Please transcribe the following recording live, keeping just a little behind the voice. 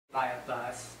by a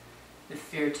bus, the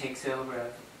fear takes over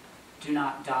of do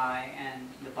not die and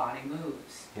the body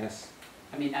moves. Yes.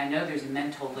 I mean, I know there's a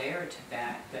mental layer to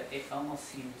that, but it almost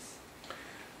seems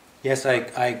Yes, I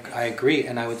agree,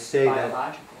 and I would say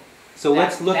biological. that. So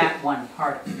let's look at at one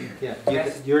part of fear.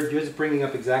 Yeah, you're just bringing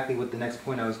up exactly what the next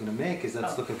point I was going to make is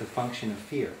let's Oh. look at the function of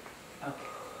fear. Okay.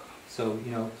 So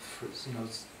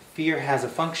fear has a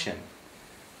function,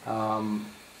 and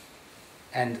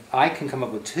I can come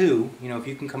up with two. If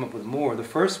you can come up with more, the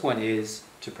first one is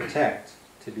to protect,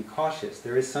 to be cautious.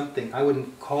 There is something I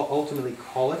wouldn't ultimately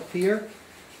call it fear,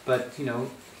 but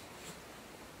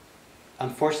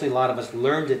unfortunately, a lot of us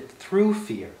learned it through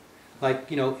fear.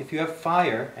 Like, if you have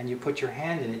fire and you put your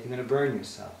hand in it, you're going to burn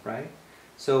yourself, right?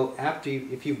 So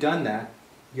if you've done that,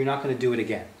 you're not going to do it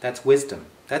again. That's wisdom.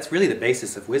 That's really the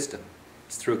basis of wisdom.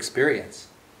 It's through experience.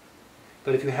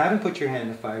 But if you haven't put your hand in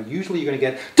the fire, usually you're going to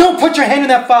get, don't put your hand in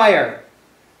that fire!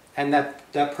 And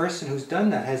that person who's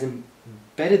done that has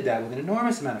embedded that with an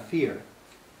enormous amount of fear.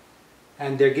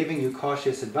 And they're giving you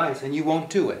cautious advice, and you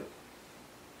won't do it.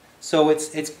 So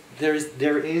there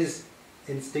is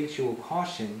instinctual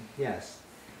caution, yes.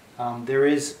 There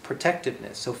is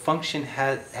protectiveness. So function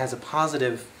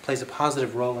plays a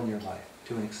positive role in your life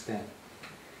to an extent.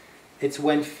 It's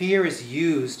when fear is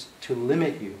used to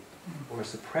limit you, or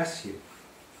suppress you,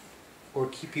 or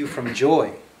keep you from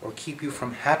joy, or keep you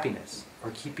from happiness,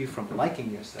 or keep you from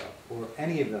liking yourself, or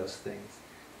any of those things.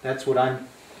 That's what I'm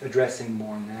addressing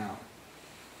more now.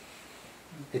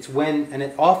 It's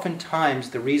oftentimes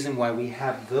the reason why we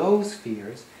have those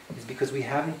fears is because we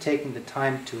haven't taken the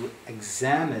time to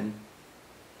examine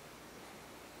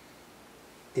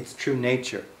its true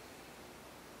nature.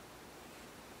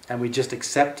 And we just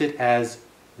accept it as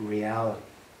reality.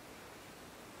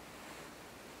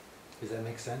 Does that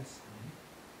make sense?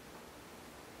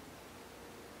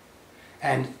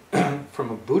 And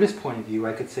from a Buddhist point of view,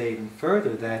 I could say even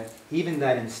further that even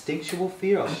that instinctual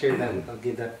fear, I'll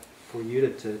give that for you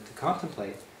to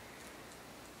contemplate.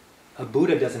 A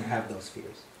Buddha doesn't have those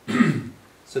fears.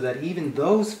 So that even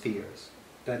those fears,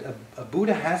 that a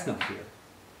Buddha has no fear.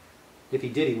 If he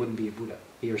did, he wouldn't be a Buddha.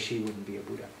 He or she wouldn't be a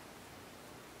Buddha.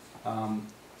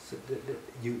 So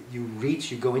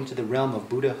you go into the realm of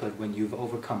Buddhahood when you've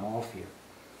overcome all fear.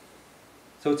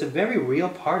 So it's a very real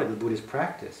part of the Buddhist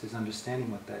practice, is understanding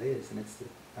what that is. And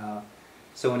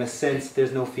so in a sense,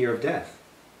 there's no fear of death.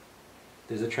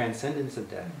 There's a transcendence of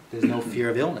death. There's no fear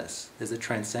of illness. There's a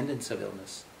transcendence of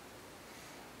illness.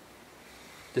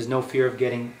 There's no fear of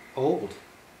getting old,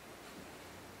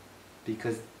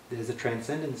 because there's a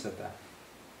transcendence of that.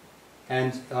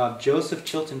 And Joseph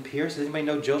Chilton Pearce, does anybody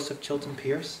know Joseph Chilton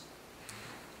Pearce?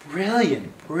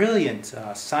 Brilliant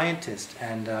scientist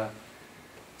and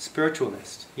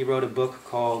spiritualist. He wrote a book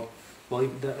called,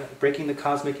 Breaking the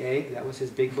Cosmic Egg, that was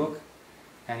his big book.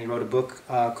 And he wrote a book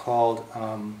called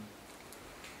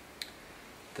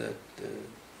the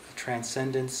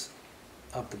Transcendence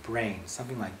of the Brain,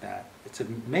 something like that. It's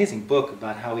an amazing book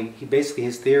about how he basically,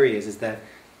 his theory is that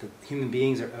the human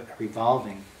beings are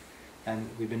evolving, and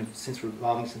we've been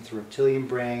evolving since the reptilian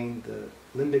brain, the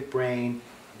limbic brain,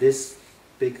 this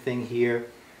big thing here,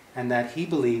 and that he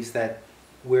believes that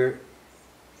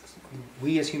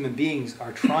we as human beings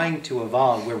are trying to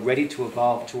evolve, we're ready to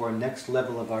evolve to our next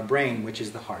level of our brain, which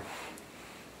is the heart.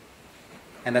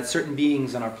 And that certain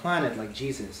beings on our planet, like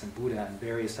Jesus and Buddha and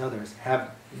various others,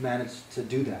 have managed to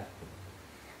do that.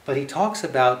 But he talks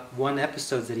about one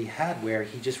episode that he had where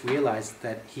he just realized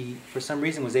that he, for some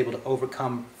reason, was able to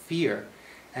overcome fear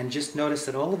and just noticed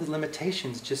that all of the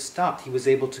limitations just stopped. He was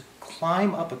able to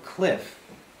climb up a cliff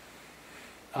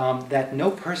that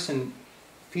no person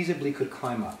feasibly could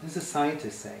climb up. This is a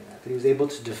scientist saying that he was able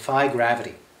to defy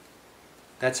gravity.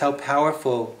 That's how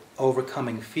powerful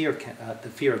overcoming fear, the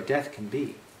fear of death, can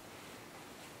be.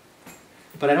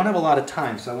 But I don't have a lot of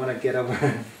time, so I want to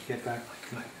get back.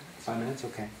 5 minutes?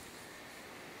 Okay.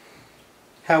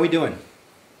 How are we doing?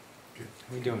 Good.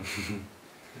 How are we doing?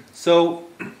 So,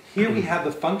 here we have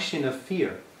the function of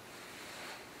fear.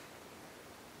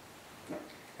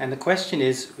 And the question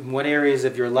is, in what areas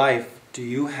of your life do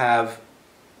you have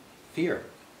fear?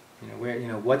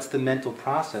 What's the mental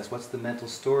process? What's the mental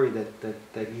story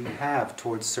that you have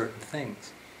towards certain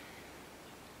things?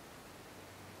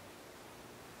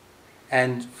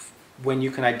 And when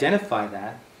you can identify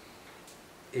that,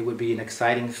 it would be an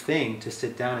exciting thing to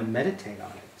sit down and meditate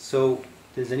on it. So,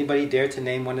 does anybody dare to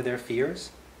name one of their fears?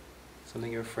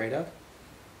 Something you're afraid of?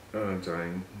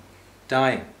 Dying.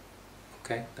 Dying.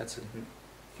 Okay, that's it.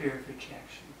 Fear of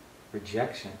rejection.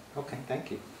 Rejection. Okay,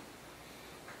 thank you.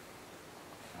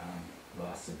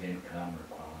 Loss of income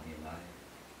or quality of life.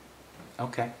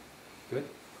 Okay, good.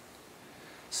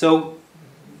 So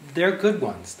they're good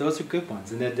ones. Those are good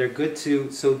ones, and they're good to.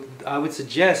 So I would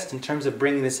suggest, in terms of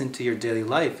bringing this into your daily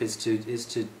life, is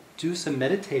to do some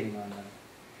meditating on them,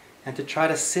 and to try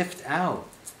to sift out,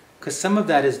 because some of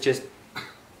that is just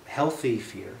healthy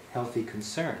fear, healthy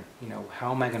concern. You know,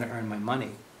 how am I going to earn my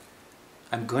money?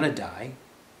 I'm going to die.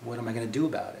 What am I going to do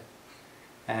about it?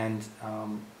 And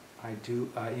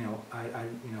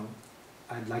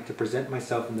I'd like to present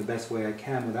myself in the best way I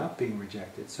can without being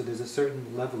rejected. So there's a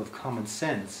certain level of common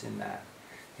sense in that.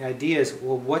 The idea is,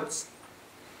 well, what's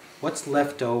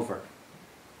left over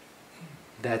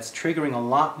that's triggering a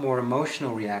lot more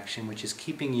emotional reaction, which is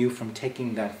keeping you from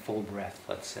taking that full breath,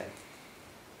 let's say.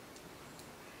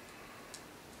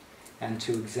 And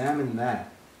to examine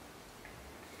that.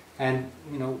 And,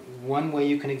 one way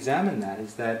you can examine that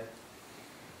is that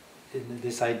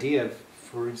this idea of,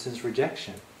 for instance,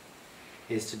 rejection,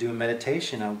 is to do a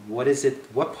meditation on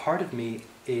what part of me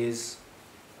is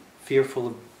fearful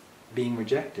of being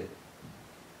rejected.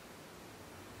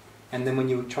 And then when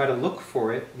you try to look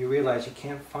for it, you realize you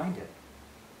can't find it.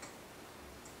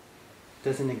 It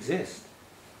doesn't exist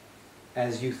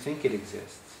as you think it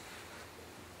exists.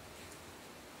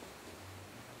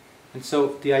 And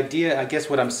so the idea, I guess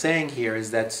what I'm saying here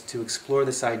is that to explore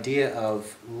this idea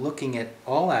of looking at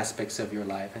all aspects of your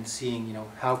life and seeing,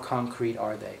 how concrete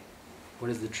are they? What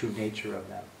is the true nature of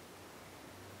them?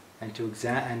 And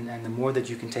and the more that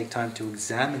you can take time to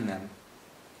examine them,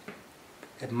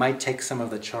 it might take some of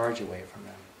the charge away from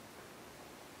them.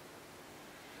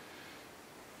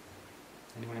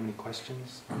 Anyone have any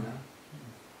questions on that?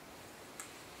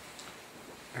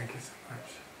 Thank you so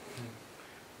much.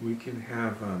 We can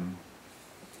have,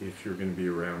 if you're going to be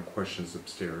around, questions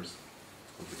upstairs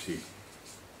over tea.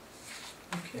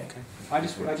 Okay. I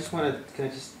just want to. Can I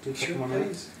just do a couple more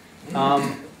minutes? Please.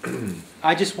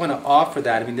 I just want to offer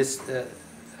that. I mean, this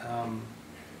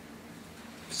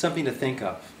something to think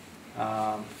of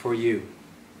for you,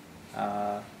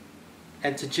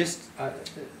 and to just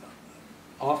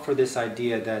offer this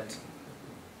idea that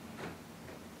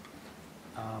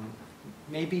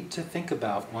maybe to think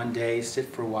about one day,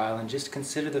 sit for a while, and just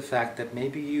consider the fact that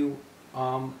maybe you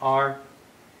are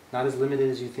not as limited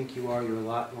as you think you are. You're a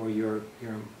lot, or you're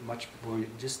much, or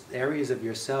just areas of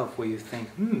yourself where you think,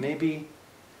 maybe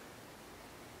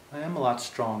I am a lot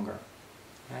stronger.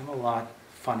 I am a lot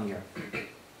funnier.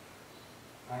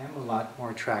 I am a lot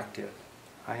more attractive.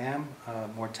 I am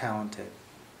more talented.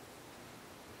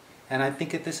 And I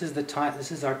think that this is the time.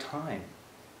 This is our time.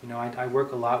 I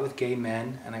work a lot with gay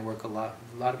men, and I work a lot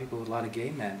of people with a lot of gay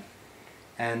men,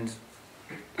 and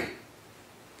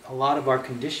a lot of our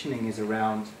conditioning is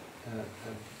around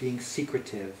being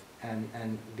secretive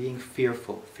and being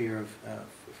fearful, fear of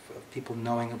people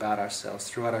knowing about ourselves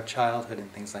throughout our childhood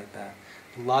and things like that.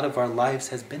 A lot of our lives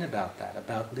has been about that,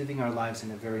 about living our lives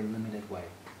in a very limited way,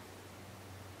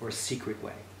 or a secret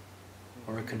way,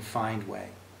 or a confined way.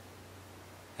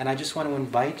 And I just want to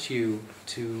invite you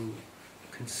to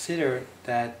consider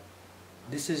that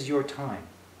this is your time.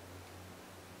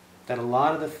 That a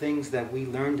lot of the things that we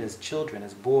learned as children,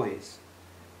 as boys,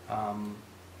 a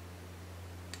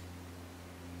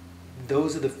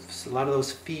lot of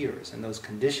those fears and those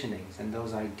conditionings and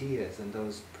those ideas and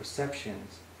those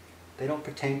perceptions, they don't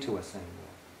pertain to us anymore.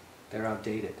 They're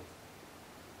outdated.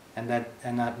 And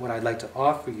that what I'd like to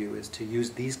offer you is to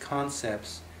use these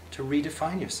concepts to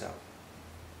redefine yourself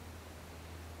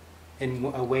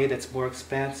in a way that's more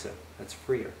expansive, that's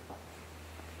freer.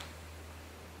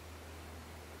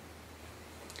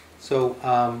 So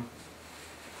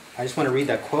I just want to read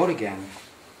that quote again.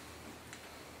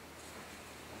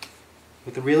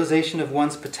 With the realization of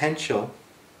one's potential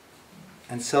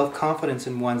and self-confidence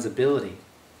in one's ability,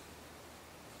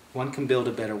 one can build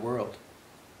a better world.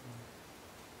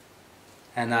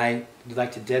 And I would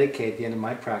like to dedicate the end of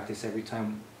my practice every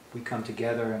time we come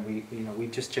together, and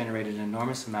we've just generated an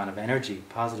enormous amount of energy,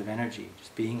 positive energy,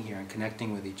 just being here and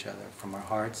connecting with each other from our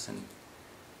hearts and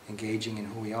engaging in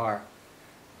who we are,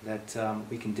 that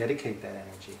we can dedicate that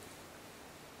energy,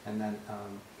 and that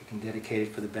we can dedicate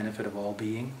it for the benefit of all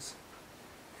beings,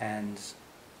 and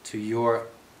to your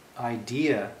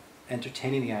idea,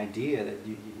 entertaining the idea that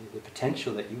the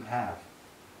potential that you have,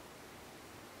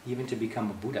 even to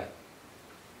become a Buddha,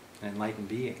 an enlightened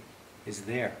being, is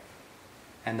there.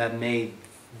 And that may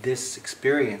this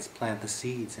experience plant the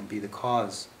seeds and be the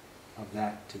cause of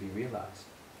that to be realized.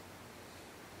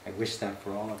 I wish that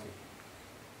for all of you.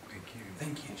 Thank you.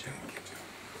 Thank you,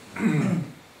 Joe.